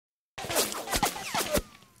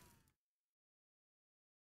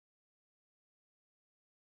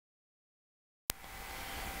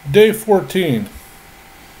Day 14.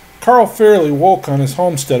 Carl Fairley woke on his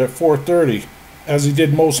homestead at 4:30, as he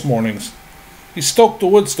did most mornings. He stoked the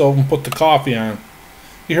wood stove and put the coffee on.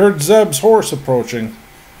 He heard Zeb's horse approaching,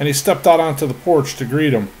 and he stepped out onto the porch to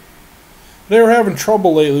greet him. They were having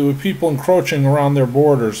trouble lately with people encroaching around their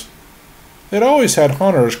borders. They'd always had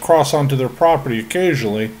hunters cross onto their property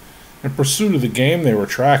occasionally in pursuit of the game they were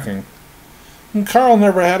tracking. And Carl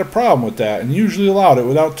never had a problem with that and usually allowed it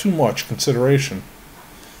without too much consideration.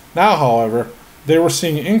 Now, however, they were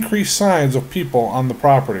seeing increased signs of people on the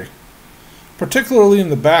property, particularly in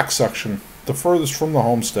the back section, the furthest from the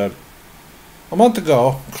homestead. A month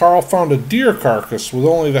ago, Carl found a deer carcass with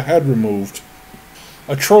only the head removed,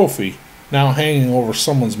 a trophy now hanging over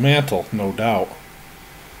someone's mantle, no doubt.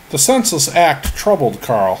 The senseless act troubled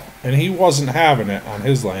Carl, and he wasn't having it on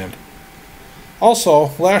his land.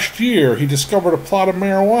 Also, last year he discovered a plot of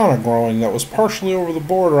marijuana growing that was partially over the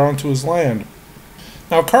border onto his land.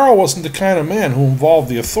 Now, Carl wasn't the kind of man who involved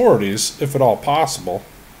the authorities, if at all possible.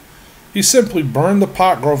 He simply burned the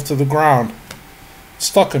pot grove to the ground,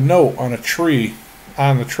 stuck a note on a tree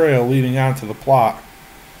on the trail leading onto the plot.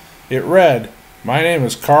 It read, "My name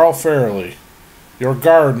is Carl Fairley. Your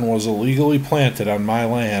garden was illegally planted on my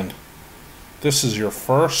land. This is your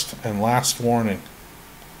first and last warning."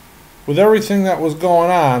 With everything that was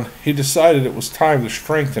going on, he decided it was time to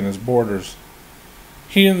strengthen his borders.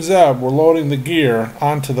 He and Zeb were loading the gear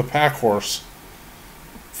onto the pack horse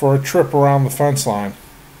for a trip around the fence line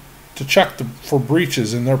to check for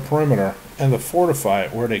breaches in their perimeter and to fortify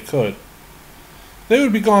it where they could. They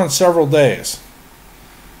would be gone several days.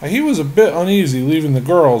 Now, he was a bit uneasy leaving the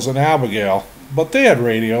girls and Abigail, but they had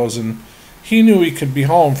radios and he knew he could be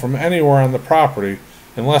home from anywhere on the property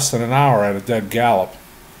in less than an hour at a dead gallop.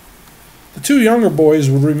 The two younger boys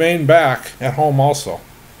would remain back at home also.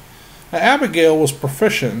 Now, Abigail was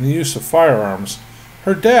proficient in the use of firearms.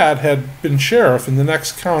 Her dad had been sheriff in the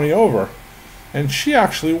next county over, and she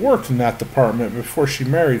actually worked in that department before she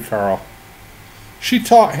married Carl. She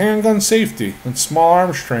taught handgun safety and small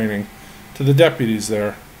arms training to the deputies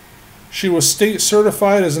there. She was state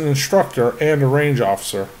certified as an instructor and a range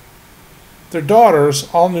officer. Their daughters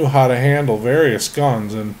all knew how to handle various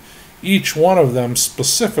guns, and each one of them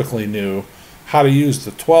specifically knew how to use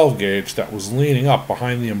the 12 gauge that was leaning up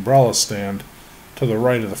behind the umbrella stand to the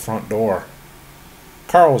right of the front door.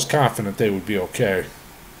 Carl was confident they would be okay.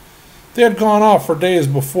 They had gone off for days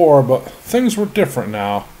before, but things were different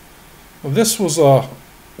now. This was a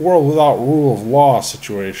world without rule of law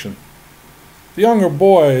situation. The younger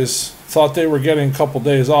boys thought they were getting a couple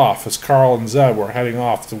days off as Carl and Zeb were heading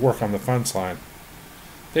off to work on the fence line.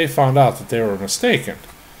 They found out that they were mistaken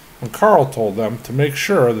when Carl told them to make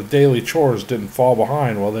sure the daily chores didn't fall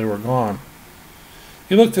behind while they were gone.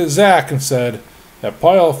 He looked at Zach and said, "That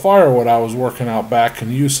pile of firewood I was working out back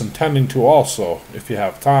can use some tending to also, if you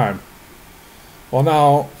have time." Well,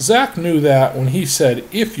 now, Zach knew that when he said,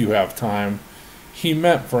 "if you have time," he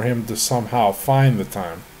meant for him to somehow find the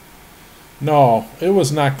time. No, it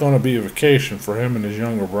was not going to be a vacation for him and his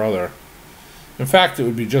younger brother. In fact, it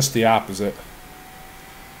would be just the opposite.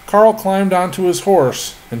 Carl climbed onto his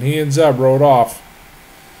horse, and he and Zeb rode off.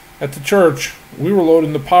 At the church, we were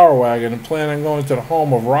loading the power wagon and planning on going to the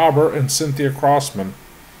home of Robert and Cynthia Crossman.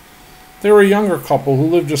 They were a younger couple who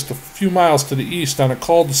lived just a few miles to the east on a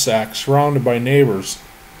cul-de-sac surrounded by neighbors.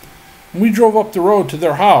 When we drove up the road to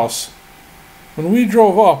their house, when we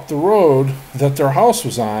drove up the road that their house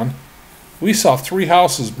was on, we saw 3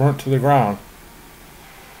 houses burnt to the ground.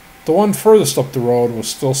 The one furthest up the road was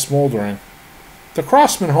still smoldering. The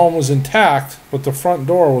Crossman home was intact, but the front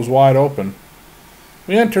door was wide open.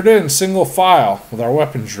 We entered in single file with our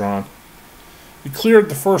weapons drawn. We cleared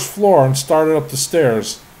the first floor and started up the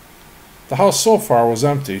stairs. The house so far was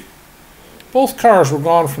empty. Both cars were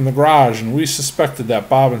gone from the garage, and we suspected that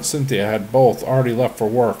Bob and Cynthia had both already left for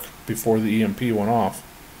work before the EMP went off.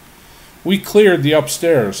 We cleared the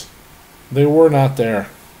upstairs. They were not there.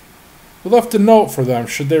 We left a note for them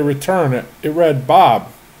should they return. It read, "Bob,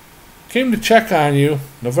 came to check on you,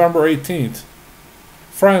 November 18th.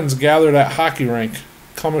 Friends gathered at hockey rink.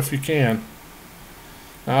 Come if you can."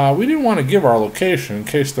 We didn't want to give our location in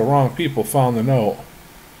case the wrong people found the note.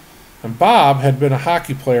 And Bob had been a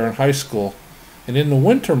hockey player in high school, and in the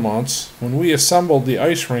winter months, when we assembled the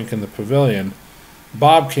ice rink in the pavilion,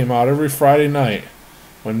 Bob came out every Friday night,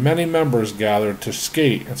 when many members gathered to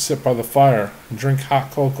skate and sit by the fire and drink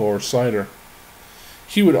hot cocoa or cider.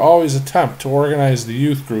 He would always attempt to organize the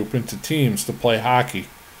youth group into teams to play hockey.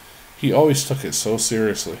 He always took it so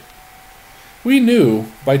seriously. We knew,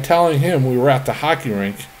 by telling him we were at the hockey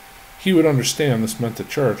rink, he would understand this meant the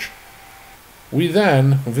church. We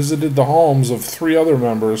then visited the homes of 3 other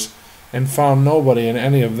members and found nobody in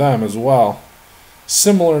any of them as well.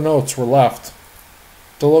 Similar notes were left,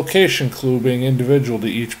 the location clue being individual to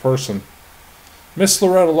each person. Miss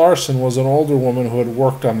Loretta Larson was an older woman who had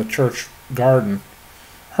worked on the church garden.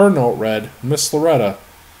 Her note read, "Miss Loretta,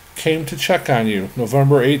 came to check on you,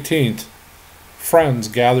 November 18th. Friends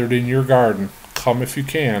gathered in your garden. Come if you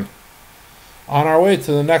can." On our way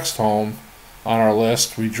to the next home on our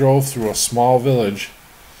list, we drove through a small village.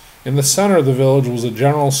 In the center of the village was a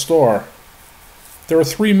general store. There were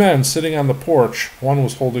 3 men sitting on the porch. One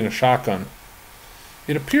was holding a shotgun.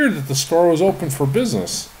 It appeared that the store was open for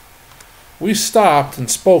business. We stopped and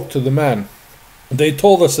spoke to the men. They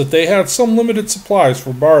told us that they had some limited supplies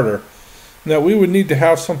for barter, and that we would need to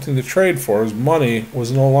have something to trade for as money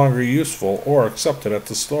was no longer useful or accepted at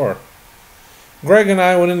the store. Greg and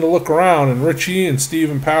I went in to look around, and Richie and Steve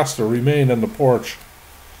and Pastor remained on the porch.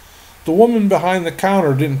 The woman behind the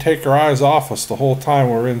counter didn't take her eyes off us the whole time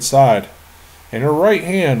we were inside, and her right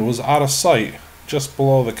hand was out of sight just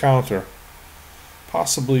below the counter,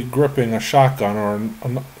 possibly gripping a shotgun or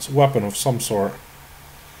a weapon of some sort.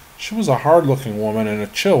 She was a hard-looking woman, and a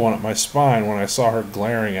chill went up my spine when I saw her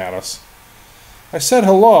glaring at us. I said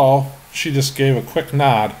hello. She just gave a quick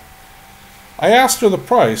nod. I asked her the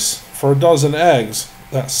price for a dozen eggs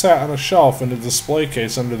that sat on a shelf in a display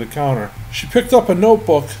case under the counter. She picked up a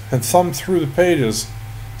notebook and thumbed through the pages.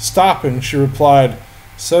 Stopping, she replied,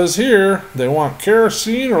 "Says here they want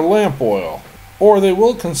kerosene or lamp oil, or they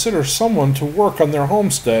will consider someone to work on their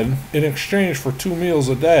homestead in exchange for 2 meals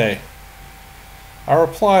a day." I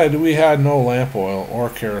replied we had no lamp oil or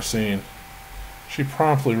kerosene. She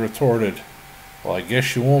promptly retorted, "Well, I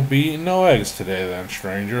guess you won't be eating no eggs today then,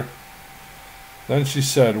 stranger." Then she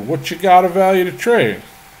said, "What you got of value to trade?"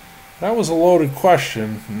 That was a loaded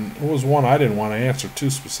question, and it was one I didn't want to answer too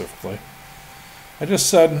specifically. I just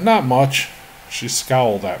said, "Not much." She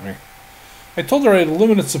scowled at me. I told her I had a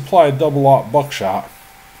limited supply of double-aught buckshot.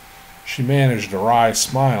 She managed a wry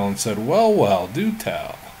smile and said, "Well, well, do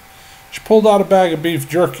tell." She pulled out a bag of beef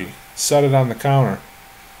jerky, set it on the counter.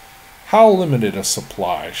 "How limited a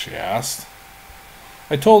supply?" she asked.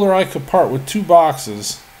 I told her I could part with 2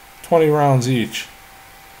 boxes, 20 rounds each.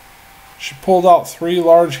 She pulled out 3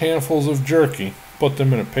 large handfuls of jerky, put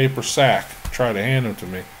them in a paper sack, and tried to hand them to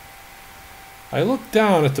me. I looked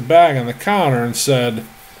down at the bag on the counter and said,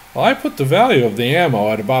 "Well, I put the value of the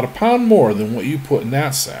ammo at about a pound more than what you put in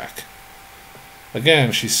that sack."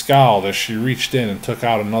 Again, she scowled as she reached in and took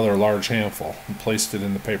out another large handful and placed it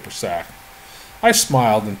in the paper sack. I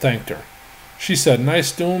smiled and thanked her. She said,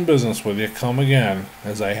 "Nice doing business with you. Come again,"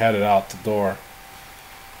 as I headed out the door.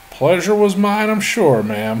 "Pleasure was mine, I'm sure,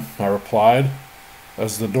 ma'am," I replied,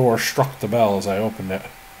 as the door struck the bell as I opened it.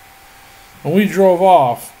 When we drove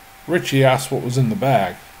off, Richie asked what was in the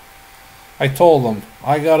bag. I told him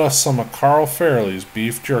I got us some of Carl Fairley's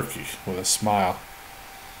beef jerky, with a smile.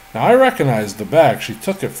 Now I recognized the bag she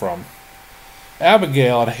took it from.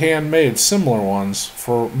 Abigail had handmade similar ones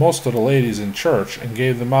for most of the ladies in church and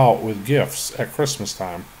gave them out with gifts at Christmas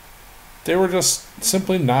time. They were just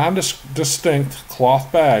simply non-distinct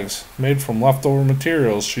cloth bags made from leftover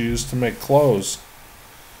materials she used to make clothes.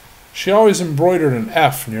 She always embroidered an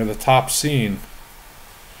F near the top seam.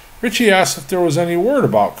 Richie asked if there was any word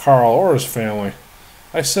about Carl or his family.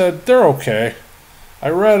 I said, "They're okay. I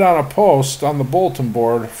read on a post on the bulletin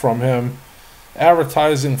board from him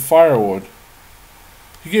advertising firewood."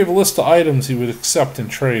 He gave a list of items he would accept in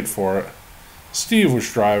trade for it. Steve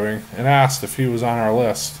was driving and asked if he was on our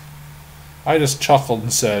list. I just chuckled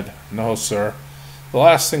and said, "No, sir. The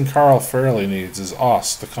last thing Carl Fairley needs is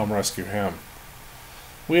us to come rescue him.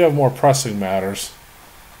 We have more pressing matters.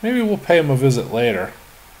 Maybe we'll pay him a visit later."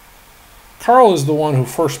 Carl is the one who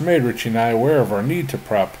first made Richie and I aware of our need to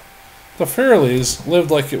prep. The Fairleys lived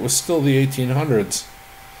like it was still the 1800s.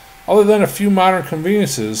 Other than a few modern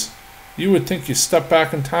conveniences, you would think you stepped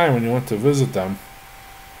back in time when you went to visit them.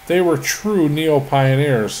 They were true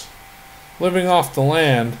neo-pioneers, living off the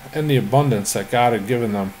land and the abundance that God had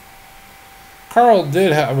given them. Carl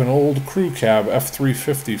did have an old crew cab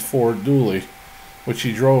F-350 Ford Dually, which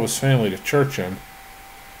he drove his family to church in.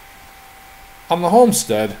 On the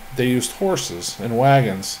homestead, they used horses and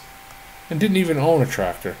wagons, and didn't even own a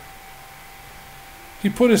tractor. He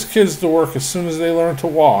put his kids to work as soon as they learned to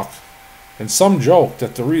walk, and some joked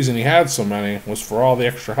that the reason he had so many was for all the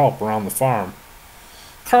extra help around the farm.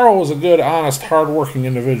 Carl was a good, honest, hard-working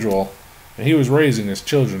individual, and he was raising his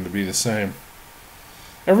children to be the same.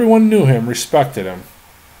 Everyone knew him, respected him.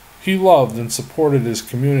 He loved and supported his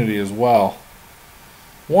community as well.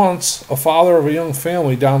 Once, a father of a young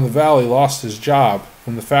family down the valley lost his job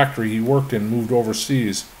when the factory he worked in moved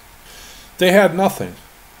overseas. They had nothing.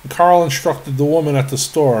 Carl instructed the woman at the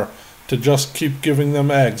store to just keep giving them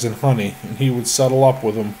eggs and honey, and he would settle up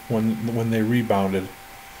with them when they rebounded.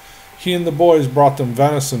 He and the boys brought them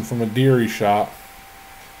venison from a deer he shot.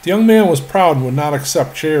 The young man was proud and would not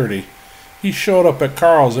accept charity. He showed up at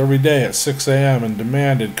Carl's every day at 6 a.m. and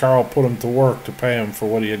demanded Carl put him to work to pay him for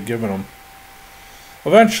what he had given him.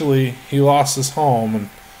 Eventually, he lost his home, and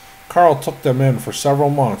Carl took them in for several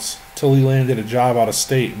months till he landed a job out of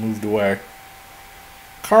state and moved away.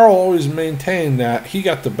 Carl always maintained that he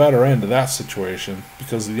got the better end of that situation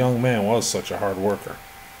because the young man was such a hard worker.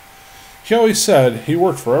 He always said he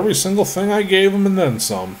worked for every single thing I gave him and then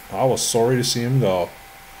some. I was sorry to see him go.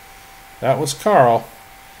 That was Carl.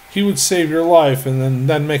 He would save your life and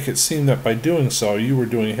then make it seem that by doing so you were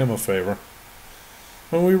doing him a favor.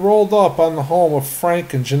 When we rolled up on the home of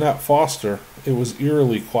Frank and Jeanette Foster, it was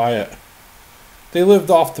eerily quiet. They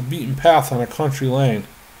lived off the beaten path on a country lane.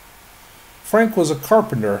 Frank was a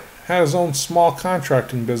carpenter, had his own small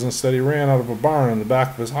contracting business that he ran out of a barn in the back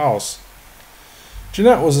of his house.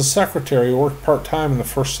 Jeanette was a secretary who worked part-time in the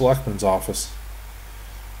first selectman's office.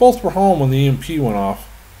 Both were home when the EMP went off.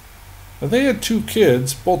 Now, they had 2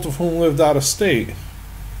 kids, both of whom lived out of state.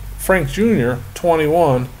 Frank Jr.,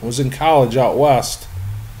 21, was in college out west,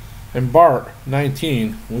 and Bart,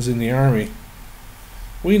 19, was in the Army.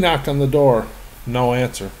 We knocked on the door. No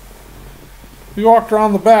answer. We walked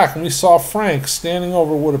around the back and we saw Frank standing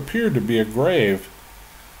over what appeared to be a grave.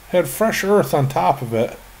 It had fresh earth on top of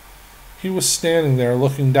it. He was standing there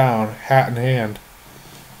looking down, hat in hand.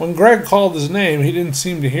 When Greg called his name, he didn't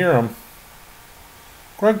seem to hear him.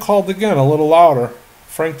 Greg called again, a little louder.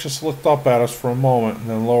 Frank just looked up at us for a moment and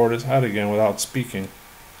then lowered his head again without speaking.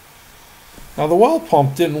 Now, the well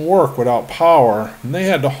pump didn't work without power, and they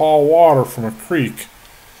had to haul water from a creek,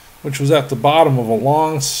 which was at the bottom of a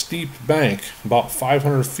long, steep bank about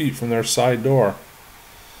 500 feet from their side door.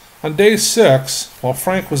 On day 6, while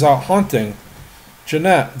Frank was out hunting,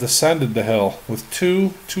 Jeanette descended the hill with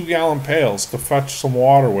 2 two-gallon pails to fetch some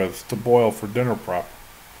water with to boil for dinner prep.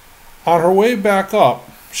 On her way back up,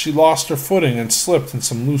 she lost her footing and slipped in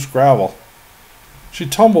some loose gravel. She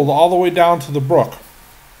tumbled all the way down to the brook,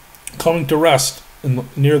 coming to rest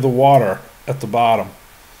near the water at the bottom,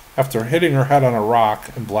 after hitting her head on a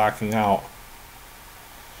rock and blacking out.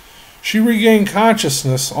 She regained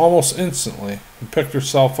consciousness almost instantly and picked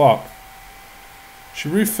herself up. She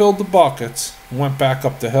refilled the buckets and went back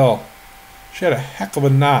up the hill. She had a heck of a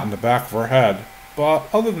knot in the back of her head, but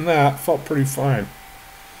other than that, felt pretty fine.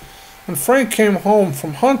 When Frank came home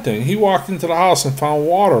from hunting, he walked into the house and found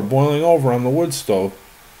water boiling over on the wood stove.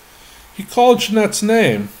 He called Jeanette's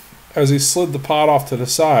name as he slid the pot off to the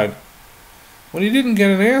side. When he didn't get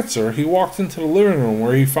an answer, he walked into the living room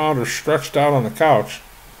where he found her stretched out on the couch.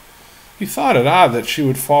 He thought it odd that she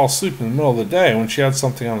would fall asleep in the middle of the day when she had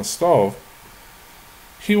something on the stove.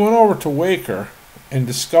 He went over to wake her and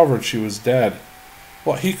discovered she was dead.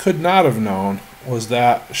 What he could not have known was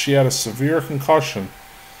that she had a severe concussion,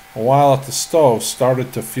 and while at the stove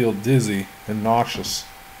started to feel dizzy and nauseous.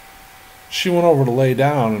 She went over to lay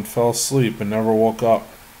down and fell asleep and never woke up.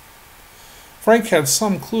 Frank had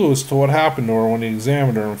some clue as to what happened to her when he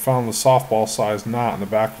examined her and found the softball-sized knot in the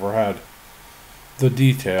back of her head. The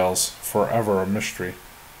details, forever a mystery.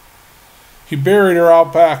 He buried her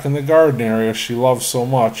out back in the garden area she loved so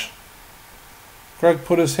much. Greg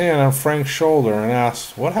put his hand on Frank's shoulder and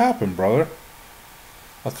asked, "What happened, brother?"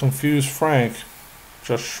 A confused Frank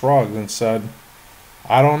just shrugged and said,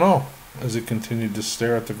 "I don't know," as he continued to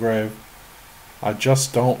stare at the grave. "I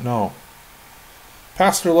just don't know."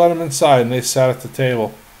 Pastor let him inside and they sat at the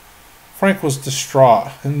table. Frank was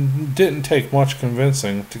distraught and didn't take much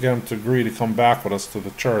convincing to get him to agree to come back with us to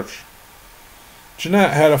the church.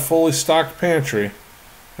 Jeanette had a fully stocked pantry,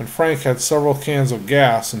 and Frank had several cans of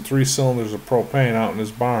gas and 3 cylinders of propane out in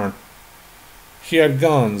his barn. He had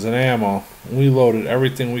guns and ammo, and we loaded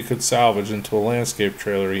everything we could salvage into a landscape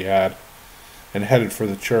trailer he had and headed for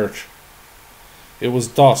the church. It was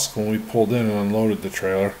dusk when we pulled in and unloaded the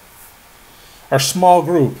trailer. Our small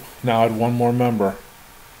group now had 1 more member,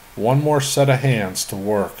 1 more set of hands to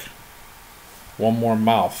work, 1 more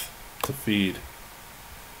mouth to feed.